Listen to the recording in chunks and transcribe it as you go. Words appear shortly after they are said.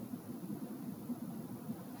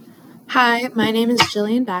Hi, my name is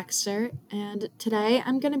Jillian Baxter, and today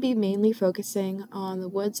I'm going to be mainly focusing on the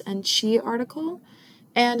Woods and Chi article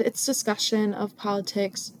and its discussion of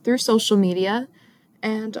politics through social media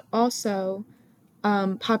and also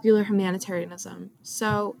popular humanitarianism.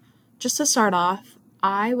 So, just to start off,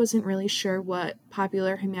 I wasn't really sure what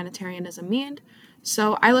popular humanitarianism meant,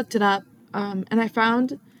 so I looked it up and I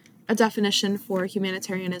found a definition for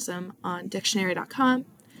humanitarianism on dictionary.com,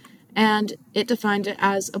 and it defined it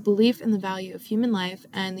as a belief in the value of human life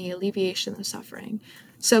and the alleviation of suffering.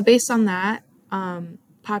 So, based on that,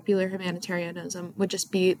 popular humanitarianism would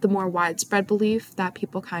just be the more widespread belief that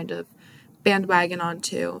people kind of bandwagon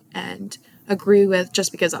onto and agree with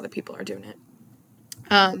just because other people are doing it.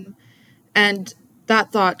 And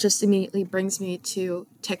that thought just immediately brings me to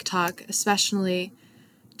TikTok, especially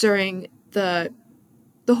during the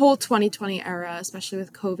whole 2020 era, especially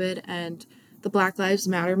with COVID and the Black Lives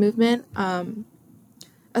Matter movement,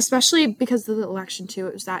 especially because of the election too.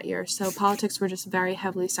 It was that year, so politics were just very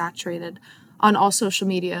heavily saturated on all social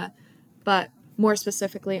media, but more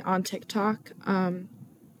specifically on TikTok.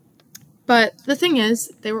 But the thing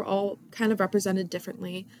is, they were all kind of represented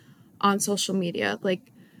differently on social media.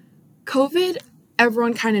 Like COVID,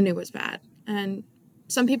 everyone kind of knew was bad, and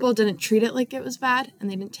some people didn't treat it like it was bad and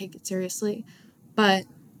they didn't take it seriously, but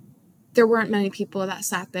there weren't many people that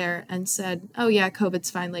sat there and said, oh yeah,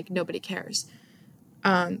 COVID's fine, like nobody cares.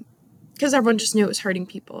 Because everyone just knew it was hurting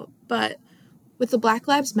people. But with the Black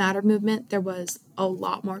Lives Matter movement, there was a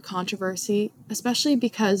lot more controversy, especially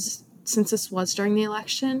because since this was during the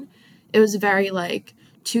election, it was very like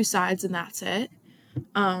two sides and that's it.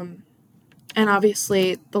 And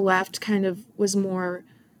obviously the left kind of was more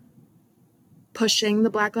pushing the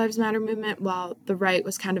Black Lives Matter movement while the right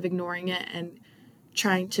was kind of ignoring it and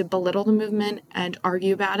trying to belittle the movement and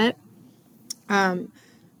argue about it.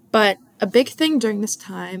 But a big thing during this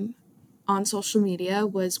time on social media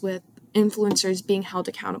was with influencers being held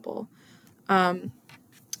accountable. I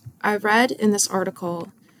read in this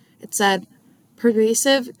article, it said,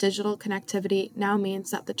 pervasive digital connectivity now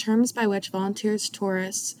means that the terms by which volunteers,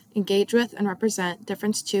 tourists engage with and represent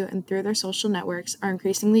difference to and through their social networks are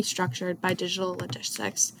increasingly structured by digital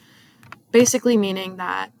logistics. Basically meaning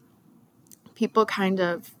that people kind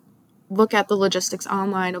of look at the logistics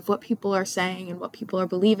online of what people are saying and what people are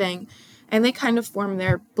believing, and they kind of form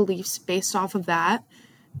their beliefs based off of that.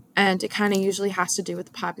 And it kind of usually has to do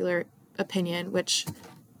with popular opinion, which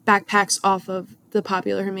backpacks off of the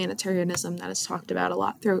popular humanitarianism that is talked about a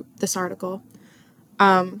lot through this article.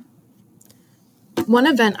 One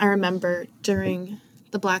event I remember during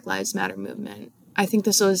the Black Lives Matter movement, I think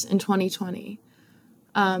this was in 2020,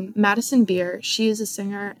 Madison Beer, she is a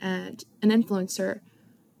singer and an influencer,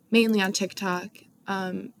 mainly on TikTok.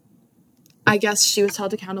 I guess she was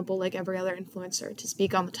held accountable like every other influencer to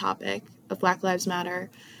speak on the topic of Black Lives Matter.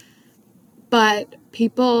 But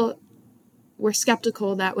people were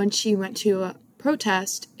skeptical that when she went to a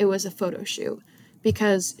protest, it was a photo shoot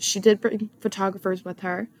because she did bring photographers with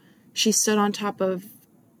her. She stood on top of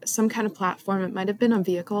some kind of platform, it might have been a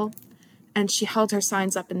vehicle, and she held her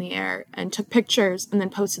signs up in the air and took pictures and then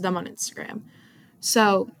posted them on Instagram.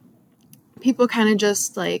 So people kind of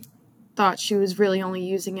just like thought she was really only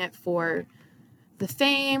using it for the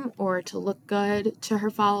fame or to look good to her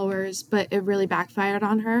followers, but it really backfired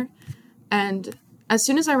on her. And as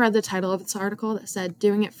soon as I read the title of this article that said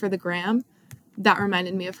doing it for the gram, that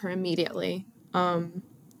reminded me of her immediately. And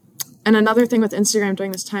another thing with Instagram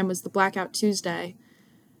during this time was the Blackout Tuesday,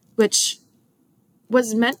 which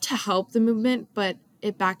was meant to help the movement, but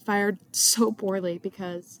it backfired so poorly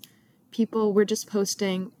because people were just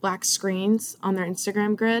posting black screens on their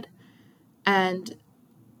Instagram grid. And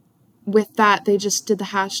with that, they just did the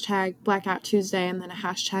hashtag Blackout Tuesday and then a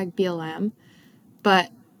hashtag BLM. But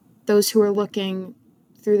those who were looking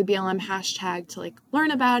through the BLM hashtag to like learn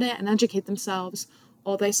about it and educate themselves,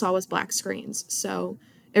 all they saw was black screens. So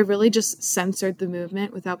it really just censored the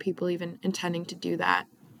movement without people even intending to do that.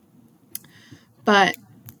 But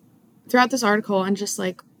throughout this article and just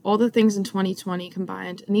like all the things in 2020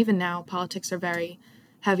 combined, and even now, politics are very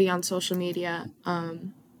heavy on social media.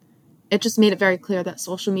 It just made it very clear that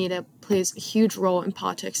social media plays a huge role in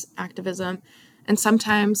politics activism, and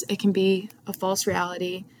sometimes it can be a false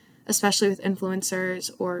reality, especially with influencers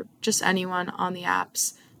or just anyone on the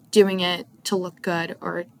apps doing it to look good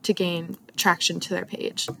or to gain traction to their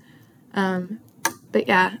page. But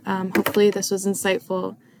yeah, hopefully this was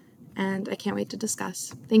insightful, and I can't wait to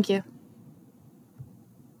discuss. Thank you.